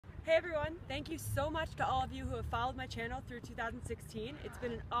Hey everyone, thank you so much to all of you who have followed my channel through 2016. It's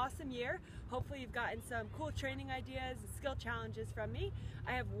been an awesome year. Hopefully you've gotten some cool training ideas and skill challenges from me.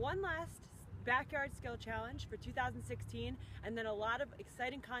 I have one last backyard skill challenge for 2016 and then a lot of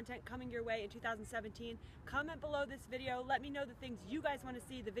exciting content coming your way in 2017. Comment below this video, let me know the things you guys want to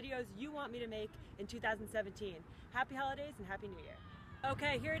see, the videos you want me to make in 2017. Happy holidays and Happy New Year.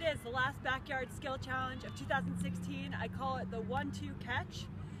 Okay, here it is, the last backyard skill challenge of 2016. I call it the 1-2 catch.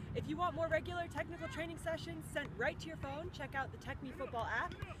 If you want more regular technical training sessions sent right to your phone, check out the YFutbol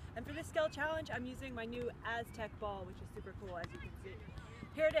app. And for this skill challenge, I'm using my new Aztec ball, which is super cool, as you can see.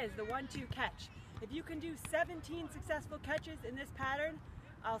 Here it is, the 1-2 catch. If you can do 17 successful catches in this pattern,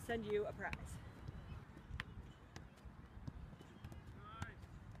 I'll send you a prize.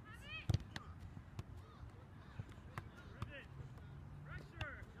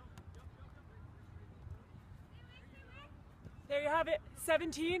 There you have it,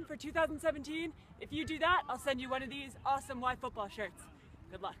 17 for 2017. If you do that, I'll send you one of these awesome YFutbol shirts.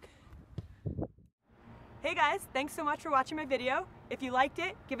 Good luck. Hey guys, thanks so much for watching my video. If you liked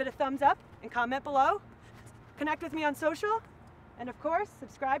it, give it a thumbs up and comment below. Connect with me on social, and of course,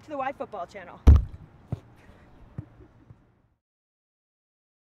 subscribe to the YFutbol channel.